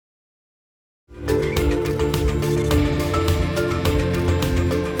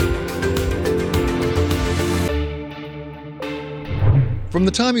From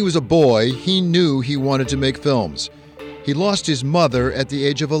the time he was a boy, he knew he wanted to make films. He lost his mother at the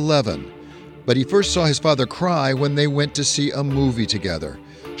age of 11, but he first saw his father cry when they went to see a movie together,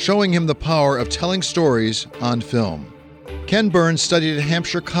 showing him the power of telling stories on film. Ken Burns studied at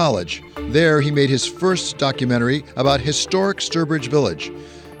Hampshire College. There, he made his first documentary about historic Sturbridge Village.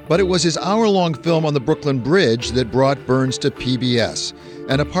 But it was his hour-long film on the Brooklyn Bridge that brought Burns to PBS,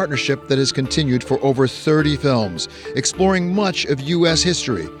 and a partnership that has continued for over 30 films, exploring much of U.S.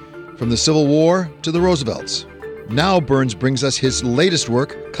 history, from the Civil War to the Roosevelts. Now Burns brings us his latest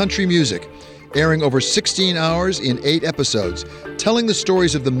work, Country Music, airing over 16 hours in 8 episodes, telling the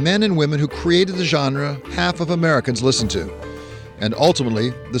stories of the men and women who created the genre half of Americans listen to. And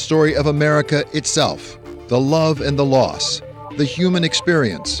ultimately, the story of America itself, the love and the loss, the human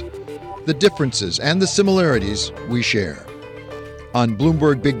experience, the differences and the similarities we share. On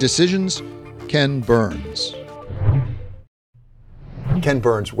Bloomberg Big Decisions, Ken Burns. Ken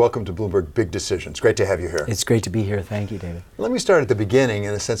Burns, welcome to Bloomberg Big Decisions. Great to have you here. It's great to be here. Thank you, David. Let me start at the beginning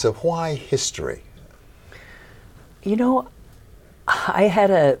in the sense of why history? You know, I had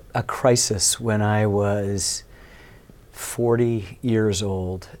a crisis when I was 40 years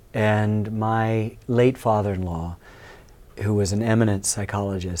old, and my late father-in-law, who was an eminent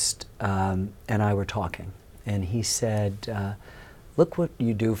psychologist, and I were talking. And he said, look what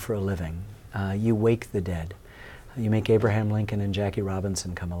you do for a living. You wake the dead. You make Abraham Lincoln and Jackie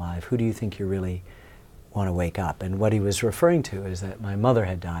Robinson come alive. Who do you think you really want to wake up? And what he was referring to is that my mother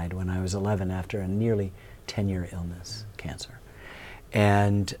had died when I was 11 after a nearly 10-year illness, cancer.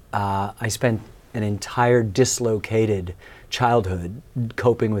 And I spent an entire dislocated childhood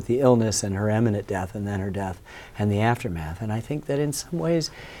coping with the illness and her imminent death and then her death and the aftermath. And I think that in some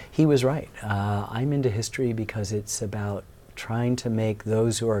ways he was right. I'm into history because it's about trying to make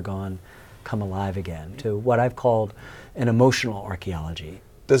those who are gone come alive again, to what I've called an emotional archaeology.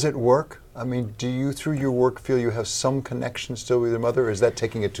 Does it work? I mean, do you, through your work, feel you have some connection still with your mother, or is that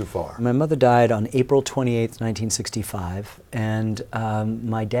taking it too far? My mother died on April 28th, 1965, and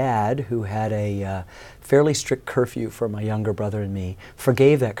my dad, who had a fairly strict curfew for my younger brother and me,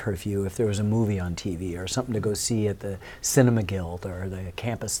 forgave that curfew if there was a movie on TV or something to go see at the Cinema Guild or the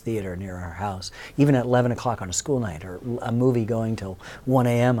campus theater near our house, even at 11 o'clock on a school night, or a movie going till 1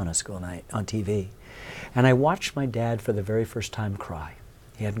 a.m. on a school night on TV. And I watched my dad for the very first time cry.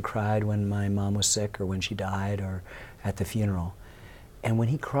 He hadn't cried when my mom was sick or when she died or at the funeral. And when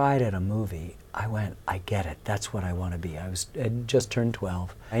he cried at a movie, I went, I get it. That's what I want to be. I'd just turned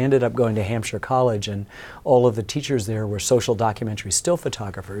 12. I ended up going to Hampshire College, and all of the teachers there were social documentary still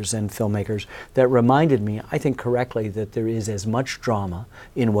photographers and filmmakers that reminded me, I think correctly, that there is as much drama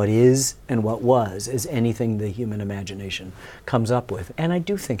in what is and what was as anything the human imagination comes up with. And I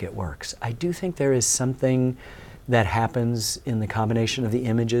do think it works. I do think there is something that happens in the combination of the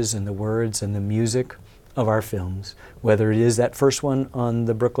images and the words and the music of our films, whether it is that first one on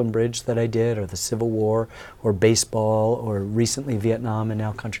the Brooklyn Bridge that I did, or the Civil War, or baseball, or recently Vietnam, and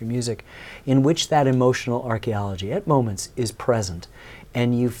now country music, in which that emotional archaeology at moments is present,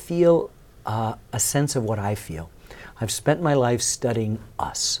 and you feel a sense of what I feel. I've spent my life studying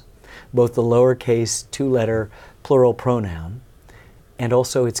us, both the lowercase two-letter plural pronoun, and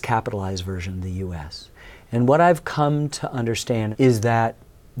also its capitalized version, the US. And what I've come to understand is that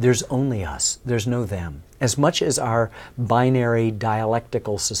there's only us, there's no them. As much as our binary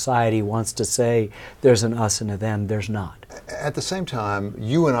dialectical society wants to say there's an us and a them, there's not. At the same time,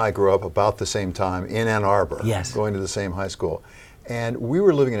 you and I grew up about the same time in Ann Arbor, yes, going to the same high school. And we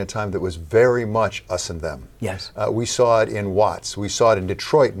were living in a time that was very much us and them. Yes. We saw it in Watts. We saw it in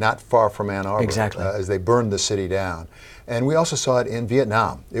Detroit, not far from Ann Arbor, exactly, as they burned the city down. And we also saw it in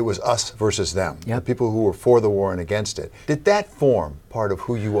Vietnam. It was us versus them, yep, the people who were for the war and against it. Did that form part of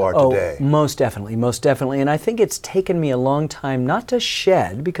who you are today? Oh, most definitely, most definitely. And I think it's taken me a long time not to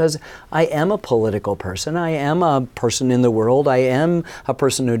shed, because I am a political person. I am a person in the world. I am a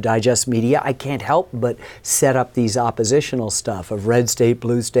person who digests media. I can't help but set up these oppositional stuff of red state,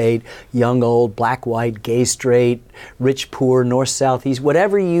 blue state, young, old, black, white, gay, straight, rich, poor, north, south, east,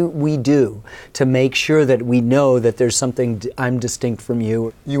 whatever we do to make sure that we know that there's something I'm distinct from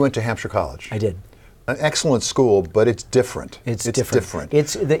you. You went to Hampshire College. I did. An excellent school, but it's different. It's different.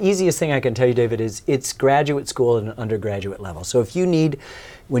 It's the easiest thing I can tell you, David, is it's graduate school at an undergraduate level. So if you need,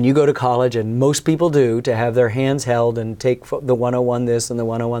 when you go to college, and most people do, to have their hands held and take the 101 this and the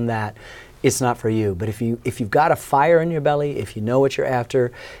 101 that, it's not for you. But if you've got a fire in your belly, if you know what you're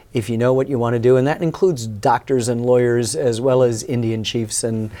after, if you know what you want to do, and that includes doctors and lawyers as well as Indian chiefs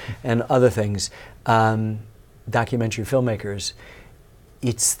and other things, documentary filmmakers,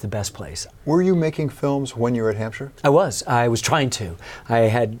 it's the best place. Were you making films when you were at Hampshire? I was trying to. I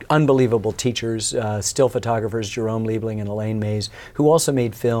had unbelievable teachers, still photographers, Jerome Liebling and Elaine Mays, who also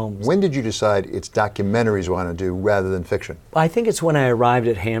made films. When did you decide it's documentaries you want to do rather than fiction? I think it's when I arrived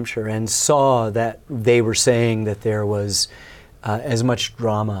at Hampshire and saw that they were saying that there was as much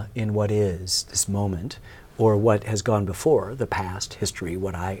drama in what is this moment, or what has gone before, the past, history,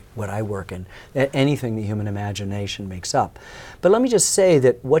 what I work in, anything the human imagination makes up. But let me just say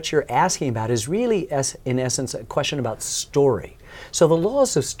that what you're asking about is really, in essence, a question about story. So the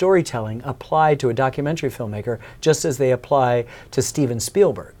laws of storytelling apply to a documentary filmmaker just as they apply to Steven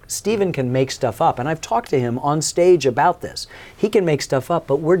Spielberg. Steven can make stuff up, and I've talked to him on stage about this. He can make stuff up,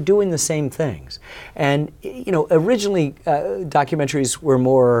 but we're doing the same things. And, you know, originally documentaries were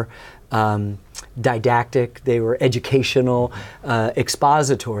more didactic, they were educational,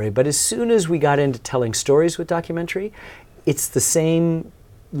 expository, but as soon as we got into telling stories with documentary, it's the same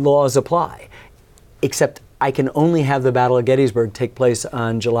laws apply, except I can only have the Battle of Gettysburg take place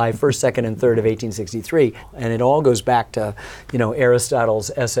on July 1st, 2nd, and 3rd of 1863, and it all goes back to, you know,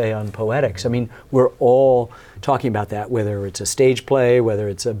 Aristotle's essay on poetics. I mean, we're all talking about that, whether it's a stage play, whether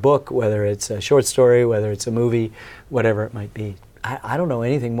it's a book, whether it's a short story, whether it's a movie, whatever it might be. I don't know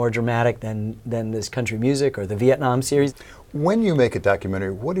anything more dramatic than this country music or the Vietnam series. When you make a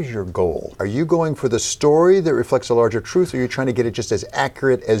documentary, what is your goal? Are you going for the story that reflects a larger truth, or are you trying to get it just as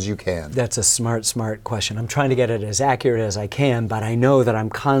accurate as you can? That's a smart question. I'm trying to get it as accurate as I can, but I know that I'm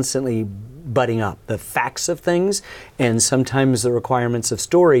constantly butting up the facts of things, and sometimes the requirements of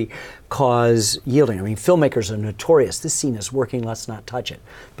story cause yielding. I mean, filmmakers are notorious. This scene is working, let's not touch it.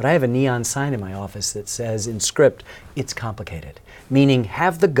 But I have a neon sign in my office that says in script, it's complicated. Meaning,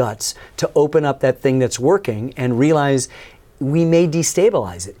 have the guts to open up that thing that's working and realize we may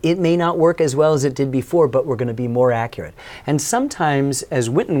destabilize it. It may not work as well as it did before, but we're going to be more accurate. And sometimes, as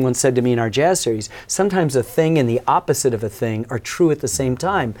Wynton once said to me in our jazz series, sometimes a thing and the opposite of a thing are true at the same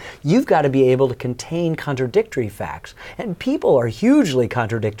time. You've got to be able to contain contradictory facts. And people are hugely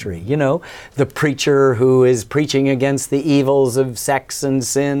contradictory. You know, the preacher who is preaching against the evils of sex and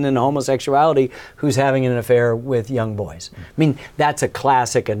sin and homosexuality, who's having an affair with young boys. I mean, that's a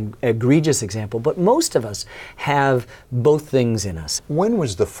classic and egregious example, but most of us have both things in us. When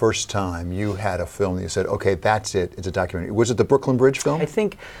was the first time you had a film that you said, okay, that's it, it's a documentary? Was it the Brooklyn Bridge film? I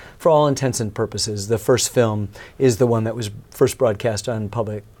think, for all intents and purposes, the first film is the one that was first broadcast on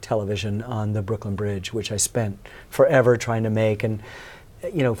public television on the Brooklyn Bridge, which I spent forever trying to make and,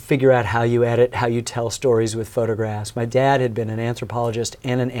 you know, figure out how you edit, how you tell stories with photographs. My dad had been an anthropologist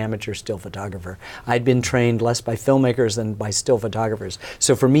and an amateur still photographer. I'd been trained less by filmmakers than by still photographers.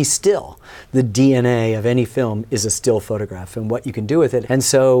 So for me, still, the DNA of any film is a still photograph and what you can do with it. And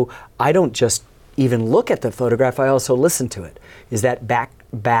so I don't just even look at the photograph, I also listen to it. Is that bat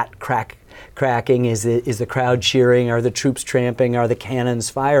cracking? Is the crowd cheering? Are the troops tramping? Are the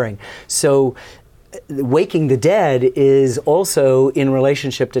cannons firing? So Waking the Dead is also in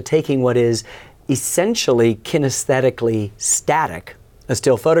relationship to taking what is essentially kinesthetically static, a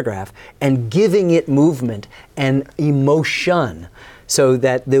still photograph, and giving it movement and emotion. So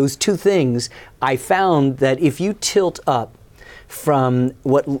that those two things, I found that if you tilt up from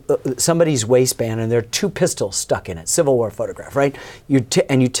what somebody's waistband and there are two pistols stuck in it, Civil War photograph, right?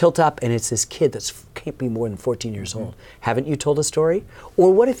 And you tilt up and it's this kid that's can't be more than 14 years old. Haven't you told a story?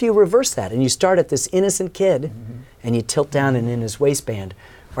 Or what if you reverse that and you start at this innocent kid and you tilt down and in his waistband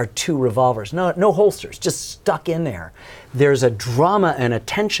are two revolvers, no holsters, just stuck in there. There's a drama and a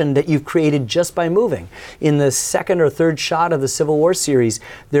tension that you've created just by moving. In the second or third shot of the Civil War series,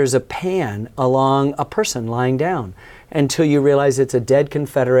 there's a pan along a person lying down until you realize it's a dead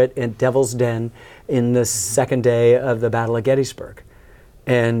Confederate in Devil's Den in the second day of the Battle of Gettysburg.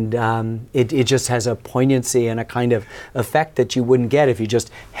 And it just has a poignancy and a kind of effect that you wouldn't get if you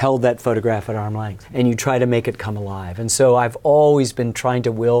just held that photograph at arm's length and you try to make it come alive. And so I've always been trying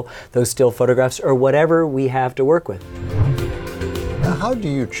to will those still photographs or whatever we have to work with. Now, how do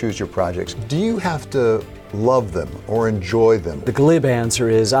you choose your projects? Do you have to love them or enjoy them? The glib answer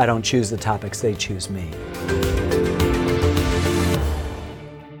is I don't choose the topics, they choose me.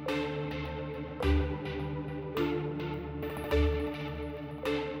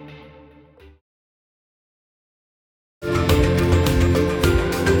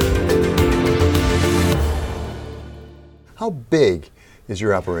 How big is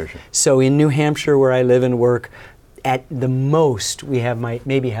your operation? So in New Hampshire, where I live and work, at the most, we have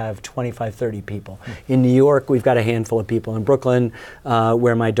maybe have 25, 30 people. In New York, we've got a handful of people. In Brooklyn,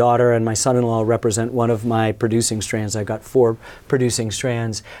 where my daughter and my son-in-law represent one of my producing strands, I've got 4 producing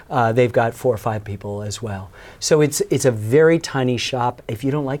strands. They've got 4 or 5 people as well. So it's a very tiny shop. If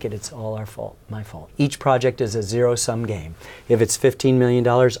you don't like it, it's all our fault, my fault. Each project is a zero-sum game. If it's $15 million,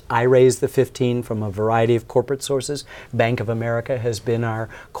 I raise the 15 from a variety of corporate sources. Bank of America has been our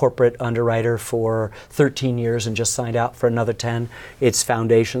corporate underwriter for 13 years and just signed out for another 10. It's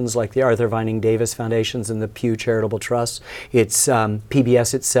foundations like the Arthur Vining Davis Foundations and the Pew Charitable Trust. It's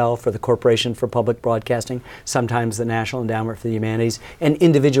PBS itself, or the Corporation for Public Broadcasting, sometimes the National Endowment for the Humanities, and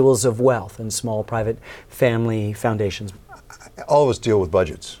individuals of wealth and small private family foundations. All of us deal with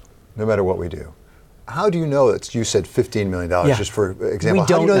budgets, no matter what we do. How do you know that you said $15 million, just for example? We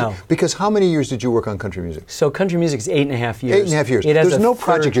don't know. Because how many years did you work on country music? So country music is 8.5 years. 8.5 years. There's no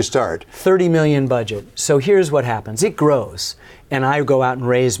project you start. 30 million budget. So here's what happens. It grows, and I go out and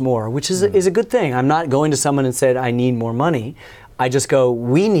raise more, which is a good thing. I'm not going to someone and said, I need more money. I just go,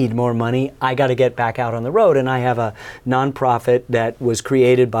 we need more money, I got to get back out on the road. And I have a nonprofit that was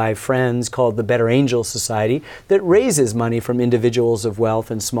created by friends called the Better Angel Society that raises money from individuals of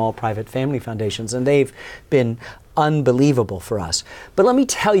wealth and small private family foundations. And they've been unbelievable for us. But let me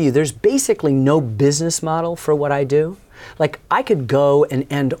tell you, there's basically no business model for what I do. Like, I could go and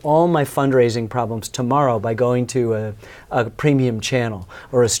end all my fundraising problems tomorrow by going to a premium channel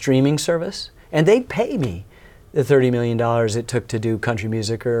or a streaming service, and they'd pay me the $30 million it took to do country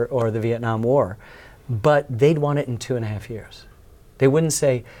music or the Vietnam War. But they'd want it in 2.5 years. They wouldn't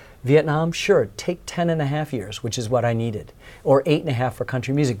say, Vietnam, sure, take 10.5 years, which is what I needed, or 8.5 for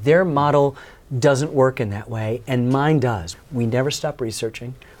country music. Their model doesn't work in that way, and mine does. We never stop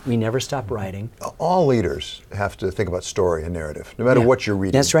researching. We never stop writing. All leaders have to think about story and narrative, no matter what you're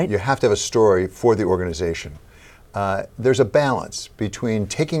reading. That's right. You have to have a story for the organization. There's a balance between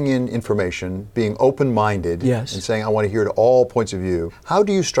taking in information, being open-minded, and saying, I want to hear it all points of view. How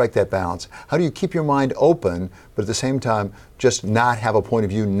do you strike that balance? How do you keep your mind open, but at the same time, just not have a point of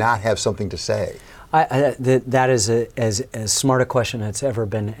view, not have something to say? That is as smart a question that's ever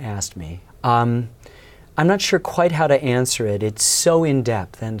been asked me. I'm not sure quite how to answer it. It's so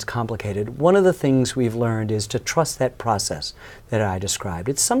in-depth and complicated. One of the things we've learned is to trust that process that I described.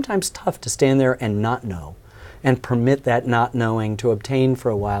 It's sometimes tough to stand there and not know, and permit that not knowing to obtain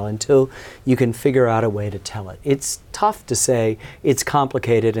for a while until you can figure out a way to tell it. It's tough to say it's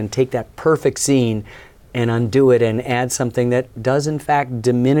complicated and take that perfect scene and undo it and add something that does in fact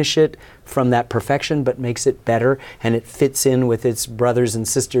diminish it from that perfection but makes it better, and it fits in with its brothers and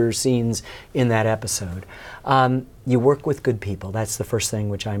sisters scenes in that episode. You work with good people. That's the first thing,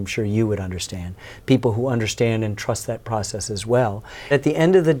 which I'm sure you would understand. People who understand and trust that process as well. At the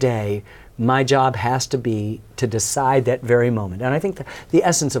end of the day, my job has to be to decide that very moment. And I think the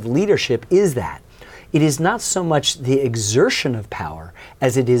essence of leadership is that. It is not so much the exertion of power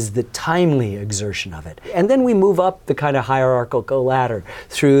as it is the timely exertion of it. And then we move up the kind of hierarchical ladder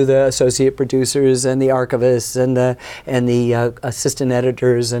through the associate producers and the archivists and the assistant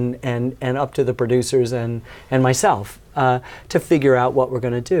editors and up to the producers and myself to figure out what we're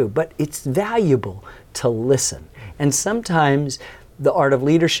going to do. But it's valuable to listen. And sometimes the art of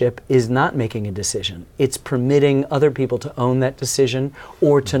leadership is not making a decision. It's permitting other people to own that decision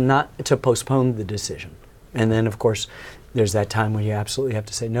or to postpone the decision. And then, of course, there's that time when you absolutely have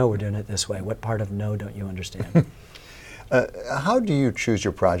to say, no, we're doing it this way. What part of no don't you understand? How do you choose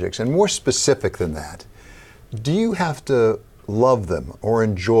your projects? And more specific than that, do you have to love them or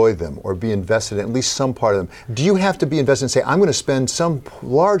enjoy them or be invested in at least some part of them? Do you have to be invested and say, I'm going to spend some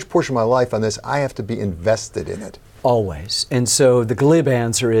large portion of my life on this, I have to be invested in it? Always. And so the glib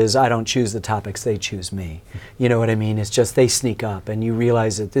answer is, I don't choose the topics, they choose me. You know what I mean? It's just they sneak up and you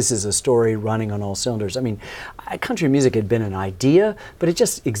realize that this is a story running on all cylinders. I mean, country music had been an idea, but it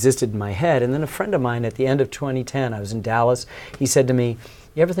just existed in my head. And then a friend of mine at the end of 2010, I was in Dallas, he said to me,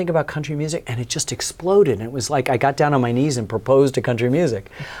 you ever think about country music? And it just exploded. And it was like I got down on my knees and proposed to country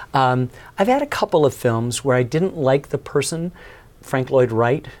music. I've had a couple of films where I didn't like the person, Frank Lloyd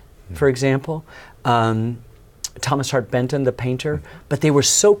Wright, for example. Thomas Hart Benton, the painter, but they were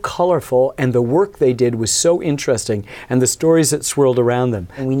so colorful and the work they did was so interesting and the stories that swirled around them.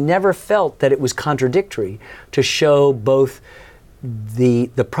 And we never felt that it was contradictory to show both the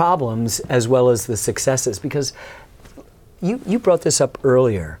problems as well as the successes, because you brought this up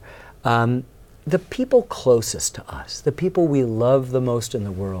earlier. The people closest to us, the people we love the most in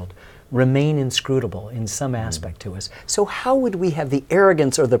the world, remain inscrutable in some aspect to us. So how would we have the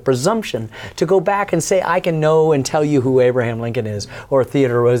arrogance or the presumption to go back and say, I can know and tell you who Abraham Lincoln is, or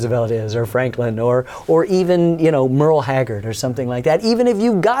Theodore Roosevelt is, or Franklin, or even, Merle Haggard or something like that, even if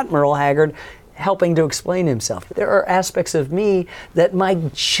you got Merle Haggard helping to explain himself. There are aspects of me that my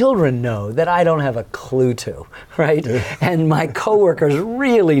children know that I don't have a clue to, right? And my coworkers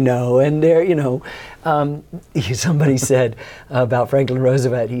really know, and they're, somebody said about Franklin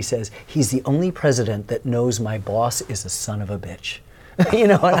Roosevelt, he says, he's the only president that knows my boss is a son of a bitch.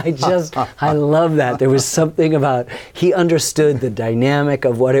 And I love that. There was something about, he understood the dynamic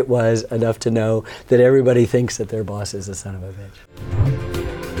of what it was enough to know that everybody thinks that their boss is a son of a bitch.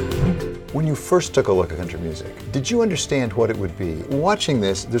 When you first took a look at country music, did you understand what it would be? Watching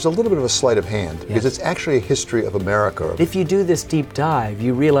this, there's a little bit of a sleight of hand, because it's actually a history of America. If you do this deep dive,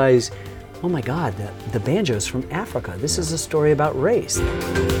 you realize, oh my God, the banjo's from Africa. This is a story about race.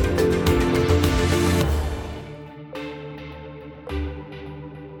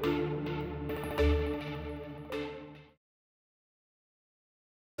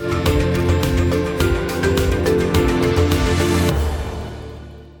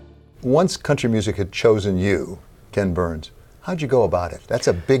 Once country music had chosen you, Ken Burns, how'd you go about it? That's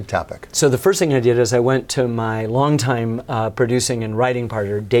a big topic. So the first thing I did is I went to my longtime producing and writing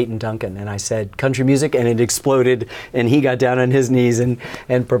partner, Dayton Duncan, and I said, country music, and it exploded, and he got down on his knees and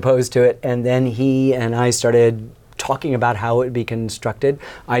proposed to it, and then he and I started talking about how it would be constructed.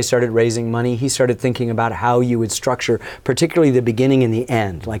 I started raising money. He started thinking about how you would structure, particularly the beginning and the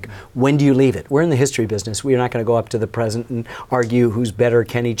end. Like, when do you leave it? We're in the history business. We're not going to go up to the present and argue who's better,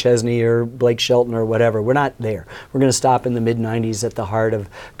 Kenny Chesney or Blake Shelton or whatever. We're not there. We're going to stop in the mid-90s at the heart of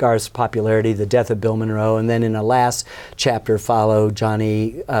Garth's popularity, the death of Bill Monroe, and then in the last chapter follow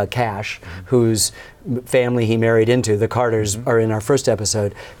Johnny Cash, whose family he married into, the Carters, are in our first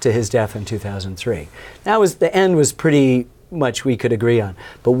episode, to his death in 2003. The end was pretty much we could agree on.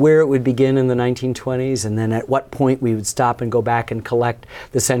 But where it would begin in the 1920s, and then at what point we would stop and go back and collect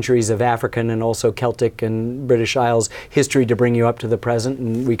the centuries of African and also Celtic and British Isles history to bring you up to the present,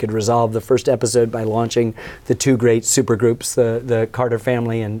 and we could resolve the first episode by launching the two great supergroups, the Carter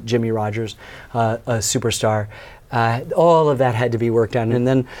family and Jimmy Rogers, a superstar. All of that had to be worked on. And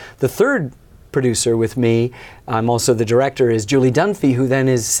then the third producer with me, I'm also the director, is Julie Dunphy, who then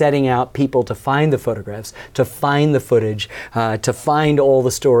is setting out people to find the photographs, to find the footage, to find all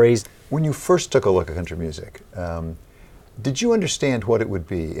the stories. When you first took a look at country music, did you understand what it would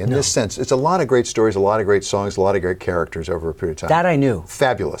be? In this sense, it's a lot of great stories, a lot of great songs, a lot of great characters over a period of time. That I knew.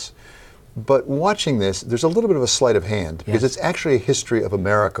 Fabulous. But watching this, there's a little bit of a sleight of hand, because it's actually a history of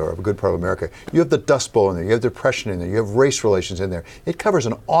America, of a good part of America. You have the Dust Bowl in there, you have Depression in there, you have race relations in there. It covers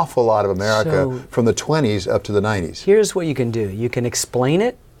an awful lot of America from the 20s up to the 90s. Here's what you can do. You can explain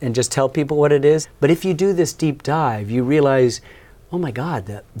it and just tell people what it is. But if you do this deep dive, you realize, oh my God,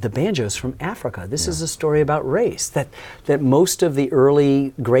 the banjo's from Africa. This is a story about race, that most of the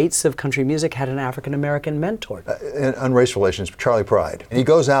early greats of country music had an African-American mentor. On race relations, Charlie Pride. And he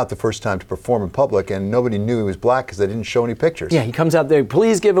goes out the first time to perform in public, and nobody knew he was black because they didn't show any pictures. Yeah, he comes out there,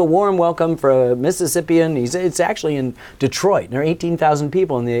 please give a warm welcome for a Mississippian. It's actually in Detroit. There are 18,000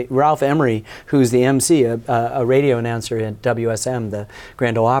 people, and Ralph Emery, who's the MC, a radio announcer at WSM, the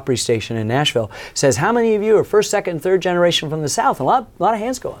Grand Ole Opry station in Nashville, says, how many of you are first, second, third generation from the South? A lot of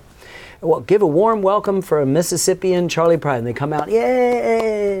hands go up. Well, give a warm welcome for a Mississippian, Charlie Pride. And they come out,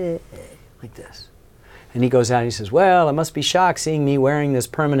 yay, like this. And he goes out and he says, well, I must be shocked seeing me wearing this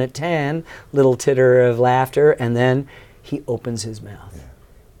permanent tan, little titter of laughter. And then he opens his mouth. Yeah.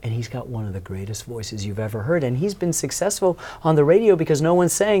 And he's got one of the greatest voices you've ever heard. And he's been successful on the radio because no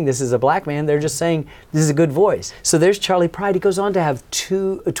one's saying this is a black man. They're just saying this is a good voice. So there's Charlie Pride. He goes on to have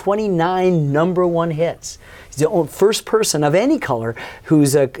 29 #1 hits. He's the first person of any color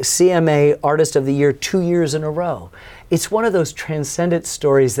who's a CMA Artist of the Year 2 years in a row. It's one of those transcendent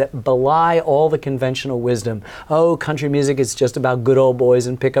stories that belie all the conventional wisdom. Oh, country music is just about good old boys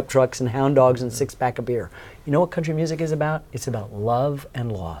and pickup trucks and hound dogs and six-pack of beer. You know what country music is about? It's about love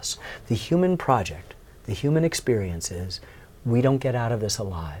and loss. The human project, the human experience is we don't get out of this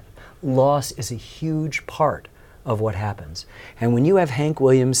alive. Loss is a huge part of what happens. And when you have Hank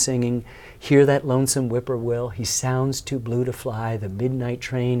Williams singing, hear that lonesome whippoorwill, he sounds too blue to fly, the midnight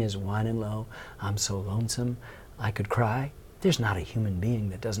train is whining low, I'm so lonesome, I could cry. There's not a human being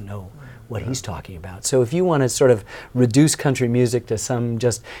that doesn't know what he's talking about. So if you want to sort of reduce country music to some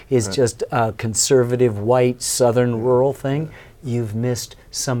just a conservative, white, southern, rural thing, you've missed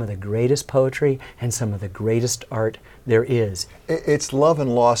some of the greatest poetry and some of the greatest art there is. It's love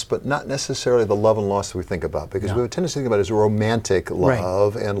and loss, but not necessarily the love and loss that we think about, because we have a tendency to think about it as romantic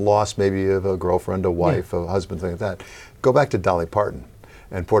love and loss maybe of a girlfriend, a wife, a husband, things like that. Go back to Dolly Parton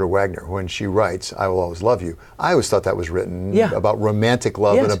and Porter Wagner, when she writes, "I Will Always Love You." I always thought that was written about romantic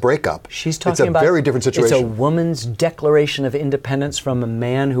love and a breakup. She's talking about, it's a very different situation. It's a woman's declaration of independence from a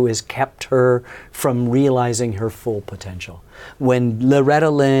man who has kept her from realizing her full potential. When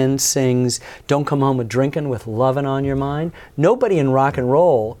Loretta Lynn sings, "Don't come home a drinkin' with lovin' on your mind," nobody in rock and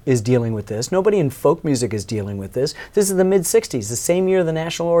roll is dealing with this. Nobody in folk music is dealing with this. This is the mid-'60s, the same year the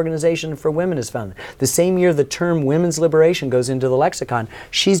National Organization for Women is founded, the same year the term women's liberation goes into the lexicon.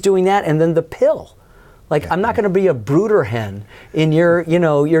 She's doing that, and then the pill. Like, I'm not going to be a brooder hen in your,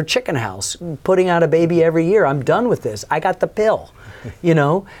 your chicken house, putting out a baby every year. I'm done with this. I got the pill.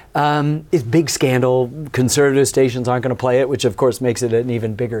 It's big scandal. Conservative stations aren't going to play it, which of course makes it an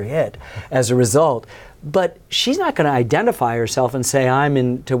even bigger hit as a result. But she's not going to identify herself and say, I'm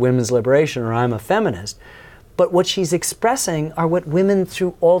into women's liberation or I'm a feminist. But what she's expressing are what women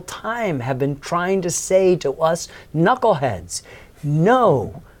through all time have been trying to say to us knuckleheads.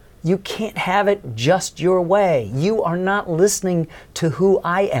 No, you can't have it just your way. You are not listening to who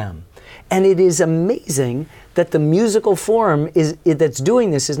I am. And it is amazing that the musical form that's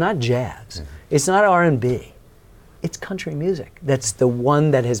doing this is not jazz. It's not R&B. It's country music. That's the one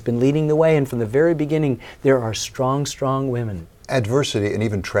that has been leading the way. And from the very beginning, there are strong, strong women. Adversity and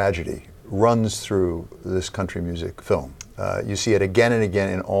even tragedy runs through this country music film. You see it again and again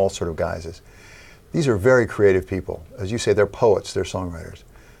in all sort of guises. These are very creative people. As you say, they're poets, they're songwriters.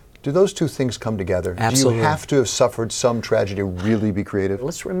 Do those two things come together? Absolutely. Do you have to have suffered some tragedy to really be creative?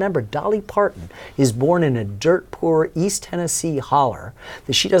 Let's remember, Dolly Parton is born in a dirt-poor East Tennessee holler.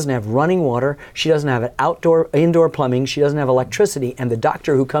 That she doesn't have running water, she doesn't have indoor plumbing, she doesn't have electricity, and the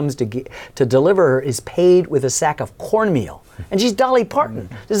doctor who comes to deliver her is paid with a sack of cornmeal. And she's Dolly Parton.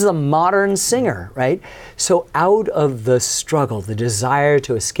 This is a modern singer, right? So out of the struggle, the desire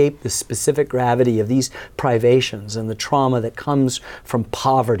to escape the specific gravity of these privations and the trauma that comes from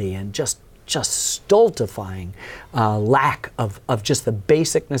poverty and just stultifying lack of just the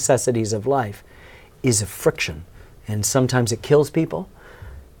basic necessities of life, is a friction. And sometimes it kills people,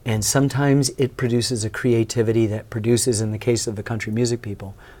 and sometimes it produces a creativity that produces, in the case of the country music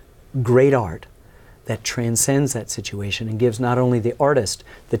people, great art that transcends that situation and gives not only the artist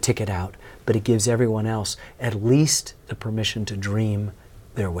the ticket out, but it gives everyone else at least the permission to dream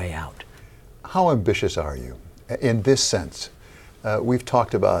their way out. How ambitious are you in this sense? We've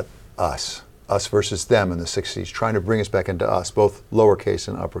talked about us versus them in the 60s, trying to bring us back into us, both lowercase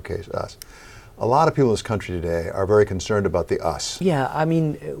and uppercase us. A lot of people in this country today are very concerned about the us. Yeah, I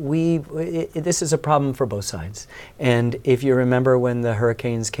mean, this is a problem for both sides. And if you remember when the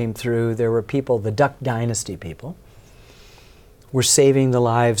hurricanes came through, there were people, the Duck Dynasty people, were saving the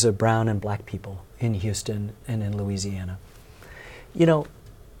lives of brown and black people in Houston and in Louisiana. You know,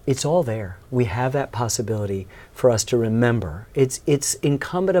 it's all there. We have that possibility for us to remember. It's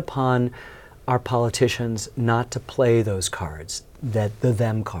incumbent upon our politicians not to play those cards, the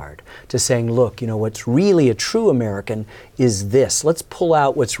them card, to saying, look, what's really a true American is this. Let's pull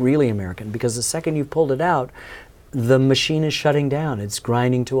out what's really American, because the second you've pulled it out, the machine is shutting down. It's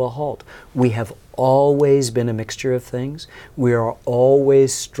grinding to a halt. We have always been a mixture of things. We are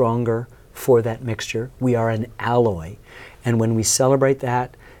always stronger for that mixture. We are an alloy. And when we celebrate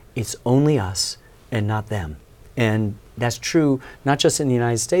that, it's only us and not them. And that's true not just in the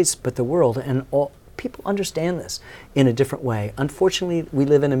United States, but the world. And people understand this in a different way. Unfortunately, we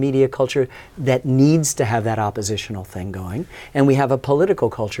live in a media culture that needs to have that oppositional thing going. And we have a political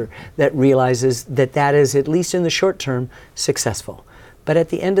culture that realizes that that is, at least in the short term, successful. But at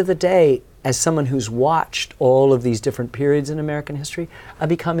the end of the day, as someone who's watched all of these different periods in American history, I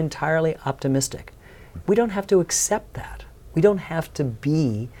become entirely optimistic. We don't have to accept that. We don't have to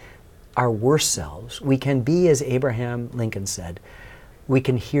be our worst selves. We can be, as Abraham Lincoln said, we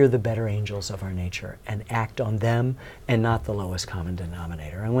can hear the better angels of our nature and act on them and not the lowest common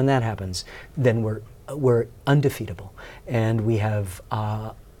denominator. And when that happens, then we're undefeatable, and we have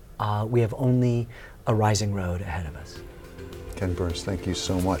only a rising road ahead of us. Ken Burns, thank you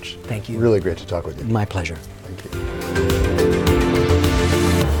so much. Thank you. Really great to talk with you. My pleasure. Thank you.